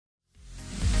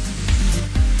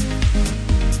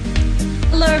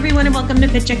everyone, and welcome to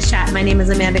Fit Chicks Chat. My name is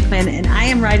Amanda Quinn, and I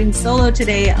am riding solo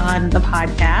today on the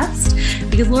podcast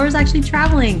because Laura's actually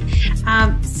traveling.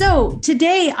 So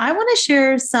today I want to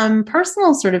share some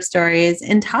personal sort of stories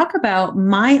and talk about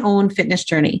my own fitness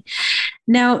journey.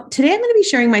 Now, today I'm going to be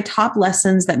sharing my top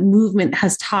lessons that movement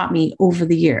has taught me over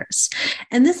the years.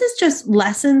 And this is just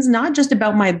lessons, not just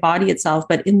about my body itself,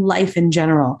 but in life in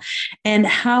general, and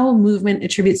how movement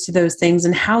attributes to those things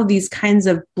and how these kinds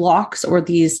of blocks or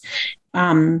these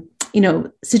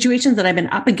situations that I've been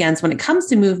up against when it comes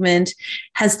to movement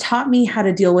has taught me how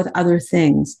to deal with other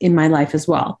things in my life as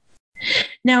well.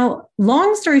 Now,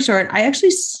 long story short, I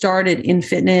actually started in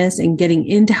fitness and getting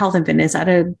into health and fitness at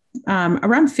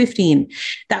around 15.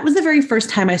 That was the very first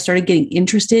time I started getting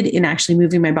interested in actually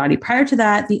moving my body. Prior to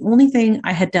that, the only thing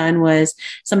I had done was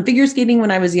some figure skating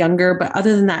when I was younger. But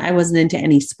other than that, I wasn't into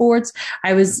any sports.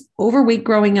 I was overweight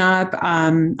growing up.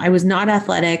 I was not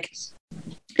athletic.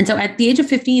 And so at the age of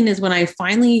 15 is when I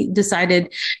finally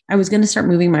decided I was going to start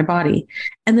moving my body.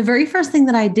 And the very first thing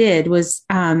that I did was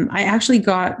I actually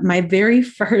got my very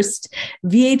first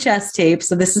VHS tape.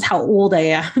 So this is how old I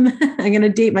am. I'm going to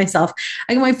date myself.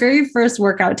 I got my very first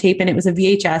workout tape, and it was a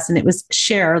VHS, and it was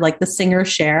Cher, like the singer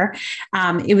Cher.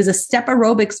 It was a step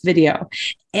aerobics video.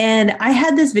 And I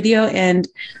had this video, and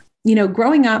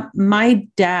growing up, my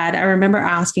dad, I remember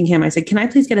asking him, I said, can I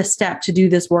please get a step to do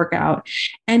this workout?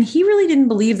 And he really didn't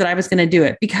believe that I was going to do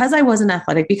it because I wasn't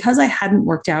athletic, because I hadn't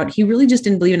worked out. He really just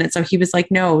didn't believe in it. So he was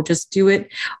like, no, just do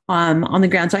it on the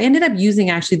ground. So I ended up using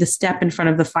actually the step in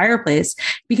front of the fireplace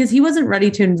because he wasn't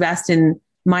ready to invest in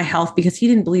my health because he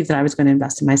didn't believe that I was going to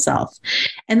invest in myself.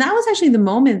 And that was actually the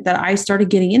moment that I started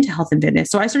getting into health and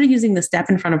fitness. So I started using the step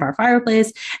in front of our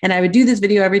fireplace, and I would do this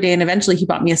video every day. And eventually he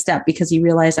bought me a step because he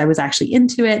realized I was actually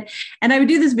into it. And I would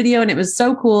do this video, and it was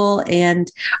so cool.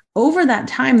 And over that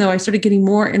time, though, I started getting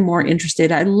more and more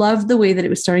interested. I loved the way that it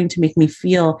was starting to make me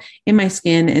feel in my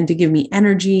skin and to give me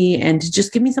energy and to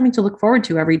just give me something to look forward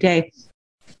to every day.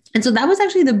 And so that was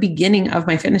actually the beginning of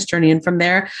my fitness journey. And from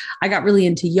there, I got really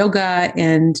into yoga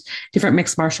and different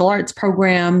mixed martial arts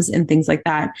programs and things like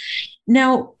that.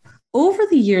 Now, over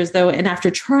the years, though, and after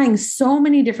trying so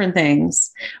many different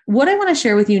things, what I want to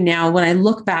share with you now, when I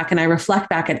look back and I reflect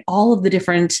back at all of the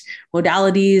different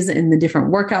modalities and the different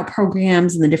workout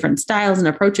programs and the different styles and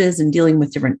approaches and dealing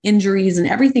with different injuries and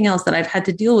everything else that I've had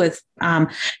to deal with,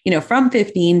 from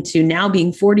 15 to now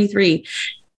being 43,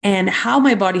 and how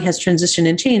my body has transitioned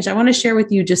and changed, I want to share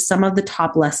with you just some of the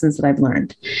top lessons that I've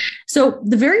learned. So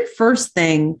the very first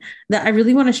thing that I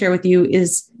really want to share with you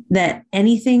is that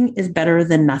anything is better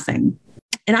than nothing.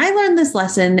 And I learned this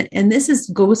lesson, and this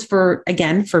goes for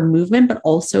movement, but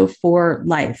also for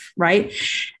life, right?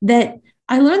 That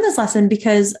I learned this lesson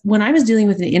because when I was dealing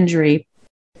with an injury,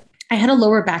 I had a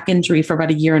lower back injury for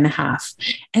about a year and a half,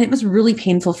 and it was really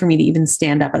painful for me to even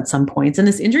stand up at some points. And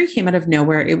this injury came out of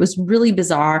nowhere. It was really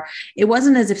bizarre. It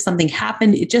wasn't as if something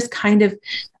happened. It just kind of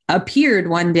appeared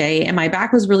one day, and my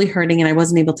back was really hurting, and I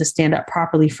wasn't able to stand up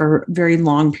properly for very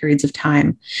long periods of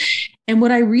time. And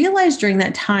what I realized during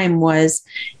that time was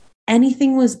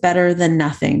anything was better than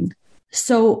nothing.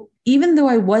 So even though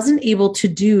I wasn't able to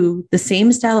do the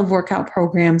same style of workout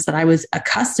programs that I was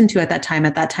accustomed to at that time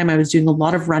I was doing a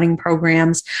lot of running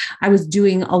programs. I was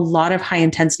doing a lot of high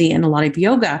intensity and a lot of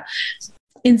yoga.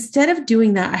 Instead of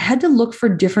doing that, I had to look for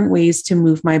different ways to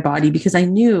move my body because I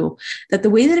knew that the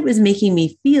way that it was making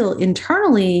me feel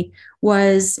internally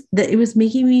was that it was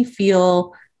making me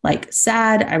feel like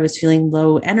sad. I was feeling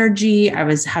low energy. I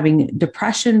was having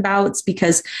depression bouts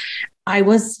because I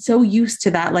was so used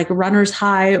to that like runner's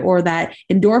high or that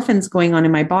endorphins going on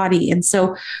in my body. And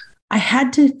so I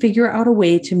had to figure out a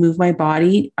way to move my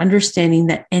body, understanding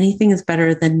that anything is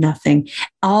better than nothing.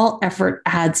 All effort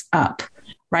adds up,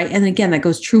 right? And again, that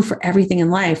goes true for everything in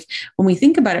life. When we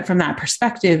think about it from that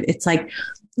perspective, it's like,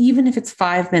 even if it's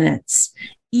 5 minutes,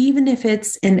 even if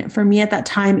it's, and for me at that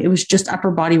time, it was just upper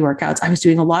body workouts. I was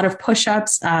doing a lot of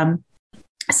push-ups,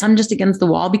 some just against the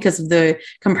wall because of the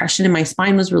compression in my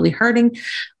spine was really hurting.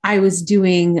 I was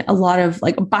doing a lot of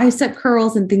like bicep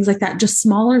curls and things like that, just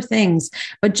smaller things,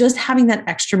 but just having that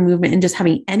extra movement and just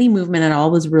having any movement at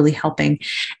all was really helping.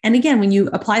 And again, when you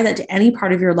apply that to any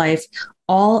part of your life,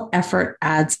 all effort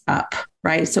adds up,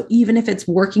 right? So even if it's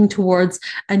working towards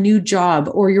a new job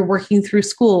or you're working through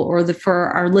school or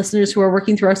for our listeners who are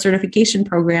working through our certification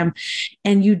program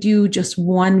and you do just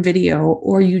one video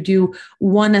or you do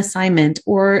one assignment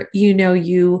or,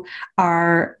 you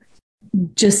are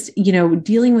just,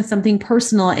 dealing with something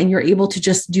personal and you're able to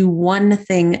just do one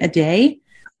thing a day,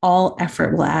 all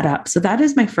effort will add up. So that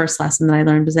is my first lesson that I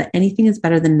learned was that anything is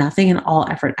better than nothing and all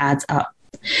effort adds up.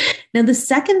 Now, the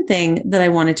second thing that I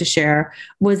wanted to share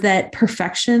was that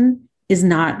perfection is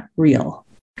not real.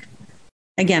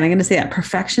 Again, I'm going to say that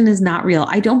perfection is not real.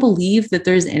 I don't believe that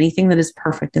there's anything that is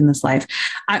perfect in this life.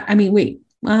 I mean, wait,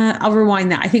 I'll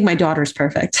rewind that. I think my daughter's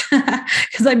perfect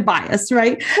because I'm biased,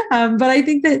 right? But I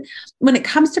think that when it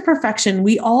comes to perfection,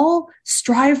 we all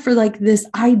strive for like this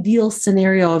ideal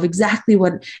scenario of exactly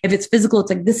what, if it's physical,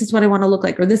 it's like, this is what I want to look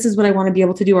like, or this is what I want to be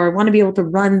able to do, or I want to be able to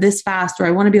run this fast, or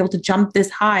I want to be able to jump this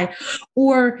high.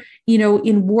 Or, you know,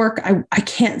 in work, I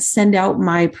can't send out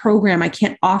my program. I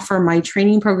can't offer my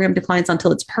training program to clients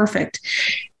until it's perfect.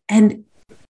 And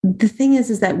the thing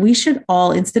is that we should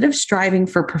all, instead of striving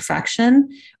for perfection,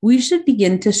 we should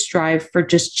begin to strive for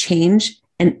just change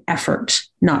and effort,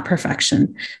 not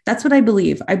perfection. That's what I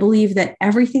believe. I believe that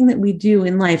everything that we do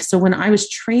in life. So when I was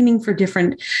training for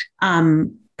different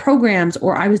programs,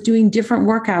 or I was doing different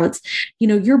workouts, you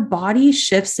know, your body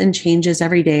shifts and changes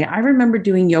every day. I remember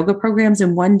doing yoga programs,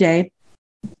 and one day,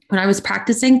 when I was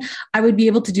practicing, I would be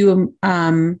able to do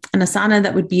an asana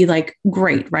that would be like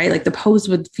great, right? Like the pose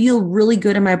would feel really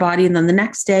good in my body. And then the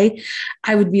next day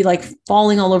I would be like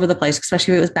falling all over the place,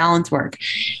 especially if it was balance work.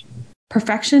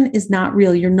 Perfection is not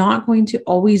real. You're not going to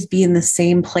always be in the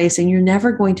same place, and you're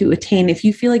never going to attain. If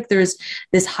you feel like there's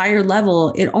this higher level,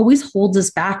 it always holds us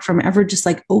back from ever just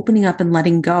like opening up and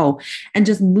letting go and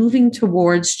just moving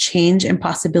towards change and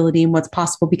possibility and what's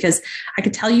possible. Because I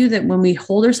could tell you that when we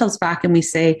hold ourselves back and we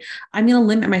say, I'm going to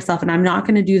limit myself and I'm not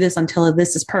going to do this until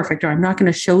this is perfect, or I'm not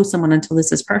going to show someone until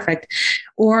this is perfect,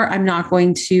 or I'm not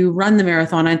going to run the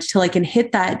marathon until I can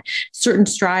hit that certain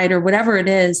stride or whatever it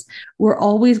is, we're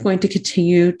always going to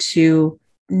continue to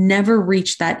never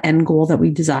reach that end goal that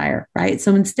we desire, right?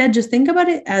 So instead, just think about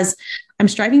it as I'm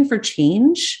striving for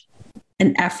change,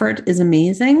 and effort is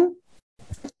amazing,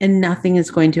 and nothing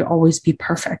is going to always be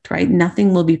perfect, right?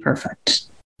 Nothing will be perfect.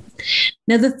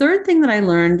 Now, the third thing that I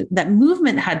learned that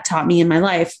movement had taught me in my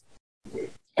life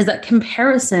is that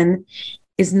comparison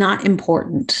is not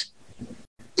important.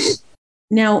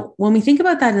 Now, when we think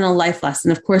about that in a life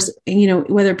lesson, of course, you know,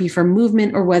 whether it be for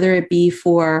movement or whether it be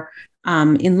for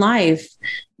in life,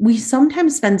 we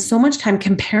sometimes spend so much time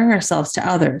comparing ourselves to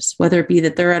others, whether it be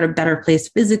that they're at a better place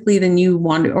physically than you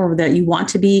want, or that you want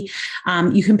to be.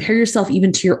 You compare yourself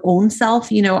even to your own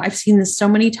self. You know, I've seen this so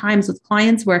many times with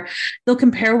clients where they'll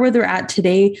compare where they're at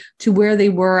today to where they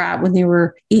were at when they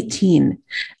were 18.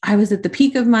 I was at the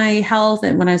peak of my health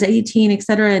and when I was 18, et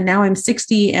cetera, and now I'm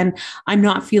 60 and I'm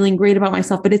not feeling great about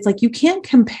myself. But it's like, you can't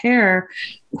compare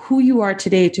who you are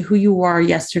today to who you are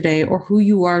yesterday or who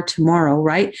you are tomorrow,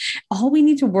 right? All we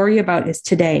need to worry about is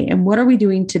today. And what are we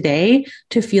doing today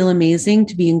to feel amazing,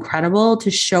 to be incredible, to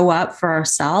show up for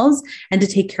ourselves and to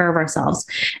take care of ourselves?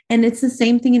 And it's the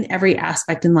same thing in every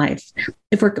aspect in life.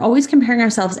 If we're always comparing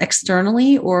ourselves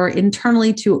externally or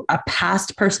internally to a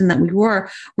past person that we were,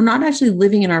 we're not actually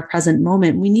living in our present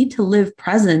moment. We need to live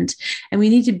present, and we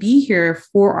need to be here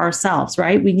for ourselves,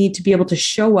 right? We need to be able to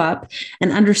show up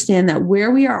and understand that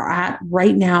where we are at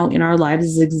right now in our lives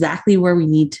is exactly where we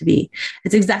need to be.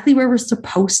 It's exactly where we're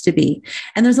supposed to be.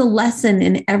 And there's a lesson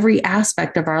in every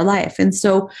aspect of our life. And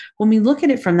so when we look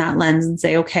at it from that lens and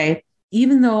say, okay,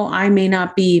 even though I may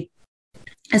not be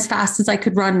as fast as I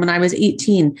could run when I was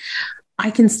 18,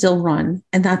 I can still run.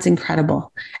 And that's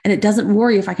incredible. And it doesn't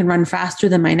worry if I can run faster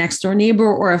than my next door neighbor,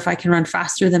 or if I can run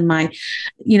faster than my,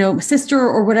 sister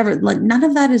or whatever. Like, none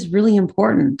of that is really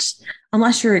important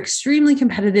unless you're extremely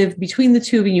competitive between the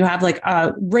two and you have like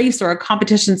a race or a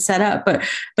competition set up.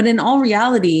 But in all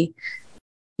reality,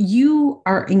 you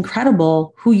are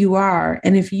incredible who you are.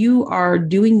 And if you are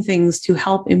doing things to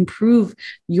help improve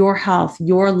your health,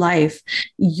 your life,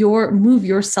 move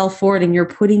yourself forward, and you're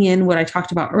putting in what I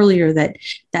talked about earlier,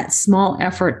 that small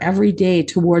effort every day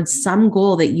towards some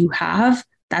goal that you have,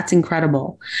 that's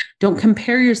incredible. Don't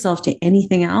compare yourself to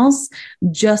anything else.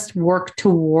 Just work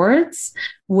towards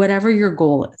whatever your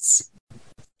goal is.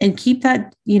 And keep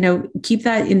that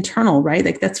internal, right?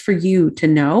 Like, that's for you to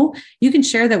know. You can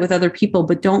share that with other people,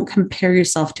 but don't compare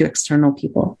yourself to external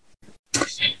people.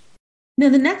 Now,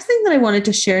 the next thing that I wanted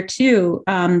to share too,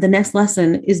 the next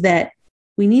lesson, is that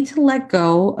we need to let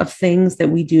go of things that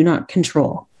we do not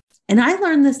control. And I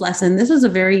learned this lesson. This was a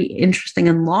very interesting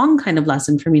and long kind of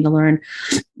lesson for me to learn.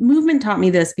 Movement taught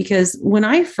me this because when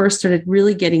I first started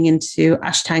really getting into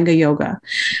Ashtanga yoga,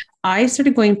 I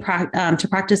started going to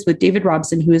practice with David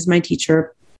Robson, who is my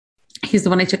teacher. He's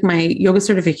the one I took my yoga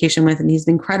certification with, and he's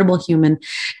an incredible human.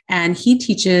 And he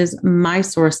teaches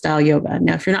Mysore style yoga.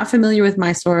 Now, if you're not familiar with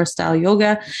Mysore style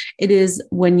yoga,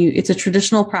 it's a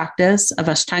traditional practice of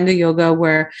Ashtanga yoga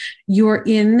where you're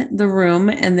in the room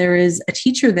and there is a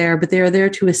teacher there, but they are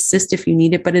there to assist if you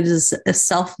need it. But it is a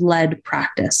self-led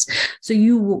practice. So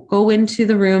you go into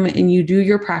the room and you do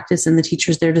your practice, and the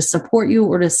teacher's there to support you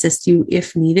or to assist you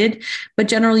if needed. But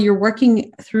generally, you're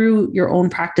working through your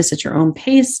own practice at your own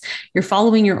pace. You're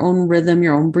following your own rhythm,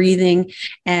 your own breathing,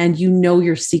 and you know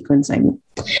your sequencing.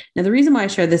 Now, the reason why I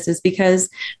share this is because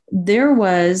there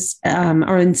was,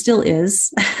 and still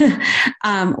is,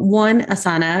 one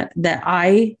asana that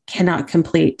I cannot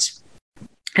complete,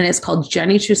 and it's called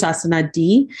Jani Shursasana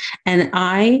D, and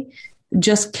I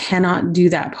just cannot do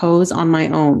that pose on my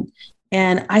own.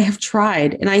 And I have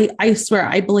tried, and I swear,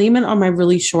 I blame it on my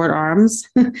really short arms.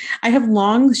 I have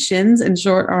long shins and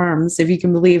short arms, if you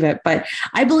can believe it. But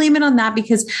I blame it on that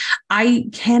because I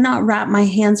cannot wrap my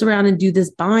hands around and do this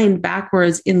bind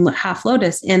backwards in half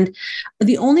lotus. And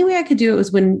the only way I could do it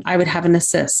was when I would have an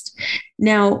assist.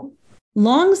 Now,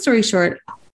 long story short,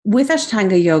 with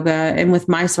Ashtanga yoga and with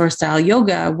Mysore style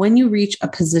yoga, when you reach a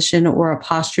position or a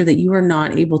posture that you are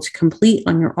not able to complete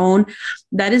on your own,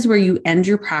 that is where you end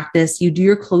your practice, you do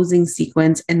your closing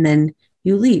sequence, and then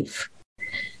you leave.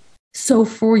 So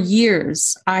for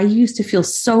years, I used to feel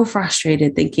so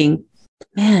frustrated thinking,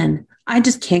 man, I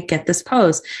just can't get this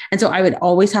pose. And so I would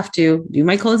always have to do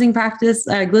my closing practice,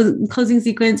 closing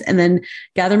sequence, and then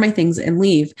gather my things and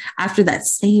leave after that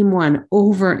same one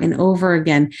over and over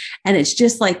again. And it's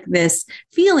just like this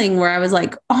feeling where I was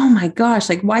like, oh my gosh,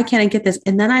 like, why can't I get this?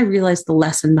 And then I realized the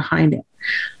lesson behind it.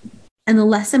 And the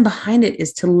lesson behind it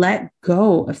is to let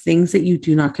go of things that you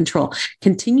do not control.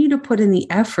 Continue to put in the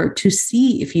effort to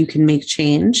see if you can make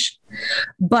change,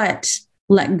 but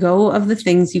let go of the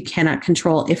things you cannot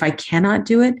control. If I cannot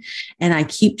do it and I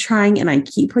keep trying and I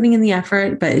keep putting in the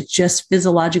effort, but it just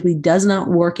physiologically does not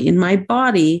work in my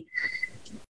body,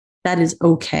 that is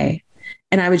okay.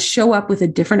 And I would show up with a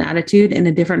different attitude and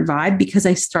a different vibe because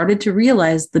I started to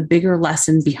realize the bigger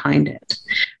lesson behind it,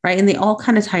 right? And they all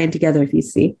kind of tie in together, if you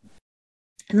see.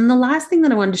 And then the last thing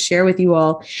that I wanted to share with you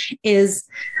all is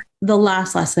the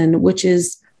last lesson, which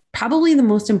is probably the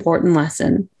most important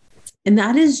lesson. And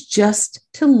that is just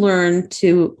to learn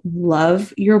to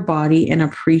love your body and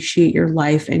appreciate your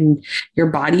life and your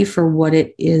body for what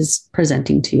it is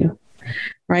presenting to you,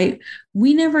 right?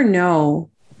 We never know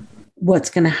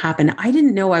what's going to happen. I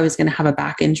didn't know I was going to have a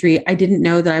back injury. I didn't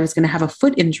know that I was going to have a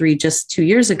foot injury just 2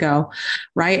 years ago,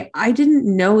 right? I didn't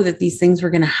know that these things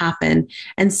were going to happen.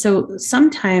 And so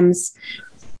sometimes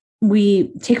we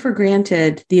take for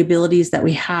granted the abilities that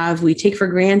we have. We take for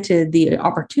granted the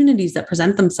opportunities that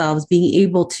present themselves, being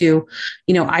able to,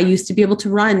 I used to be able to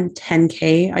run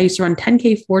 10K. I used to run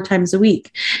 10K 4 times a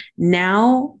week.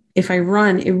 Now, if I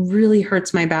run, it really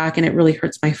hurts my back and it really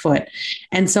hurts my foot.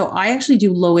 And so I actually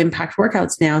do low impact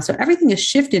workouts now. So everything has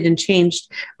shifted and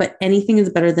changed, but anything is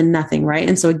better than nothing, right?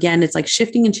 And so again, it's like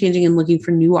shifting and changing and looking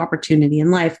for new opportunity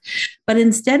in life. But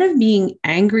instead of being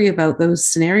angry about those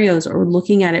scenarios or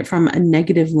looking at it from a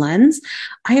negative lens,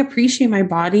 I appreciate my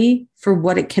body for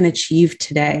what it can achieve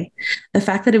today. The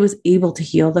fact that it was able to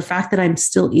heal, the fact that I'm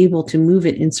still able to move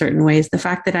it in certain ways, the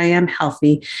fact that I am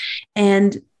healthy.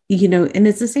 And and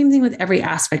it's the same thing with every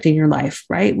aspect in your life,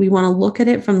 right? We want to look at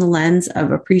it from the lens of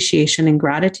appreciation and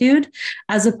gratitude,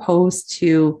 as opposed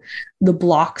to the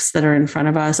blocks that are in front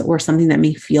of us or something that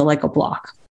may feel like a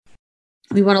block.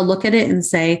 We want to look at it and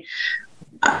say,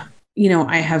 I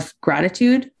have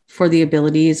gratitude for the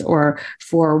abilities or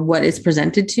for what is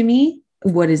presented to me,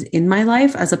 what is in my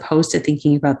life, as opposed to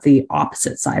thinking about the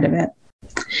opposite side of it.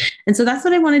 And so that's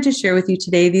what I wanted to share with you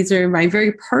today. These are my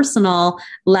very personal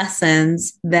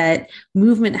lessons that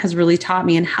movement has really taught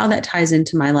me and how that ties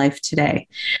into my life today.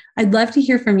 I'd love to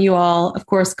hear from you all. Of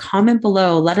course, comment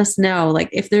below. Let us know, like,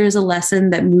 if there is a lesson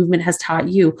that movement has taught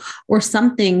you, or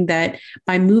something that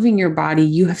by moving your body,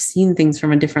 you have seen things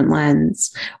from a different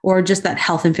lens, or just that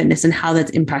health and fitness and how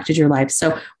that's impacted your life.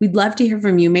 So we'd love to hear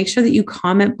from you. Make sure that you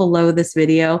comment below this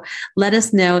video. Let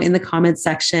us know in the comments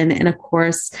section. And of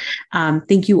course,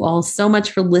 thank you all so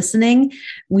much for listening.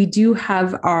 We do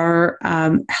have our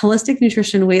holistic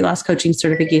nutrition weight loss coaching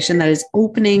certification that is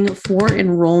opening for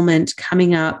enrollment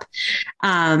coming up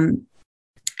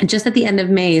just at the end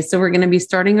of May. So we're going to be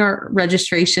starting, our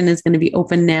registration is going to be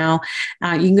open now.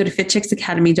 You can go to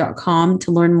fitchicksacademy.com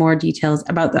to learn more details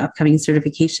about the upcoming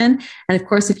certification. And of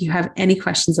course, if you have any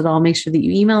questions at all, make sure that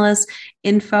you email us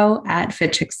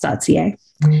info@fitchicks.ca.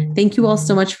 Thank you all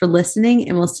so much for listening,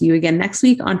 and we'll see you again next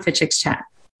week on Fit Chicks Chat.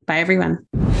 Bye, everyone.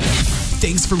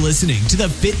 Thanks for listening to the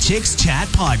Fit Chicks Chat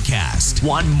podcast.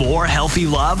 Want more healthy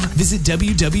love? Visit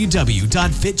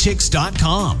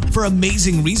www.fitchicks.com for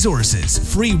amazing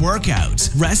resources, free workouts,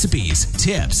 recipes,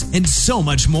 tips, and so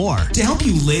much more to help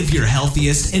you live your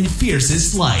healthiest and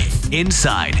fiercest life,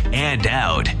 inside and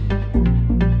out.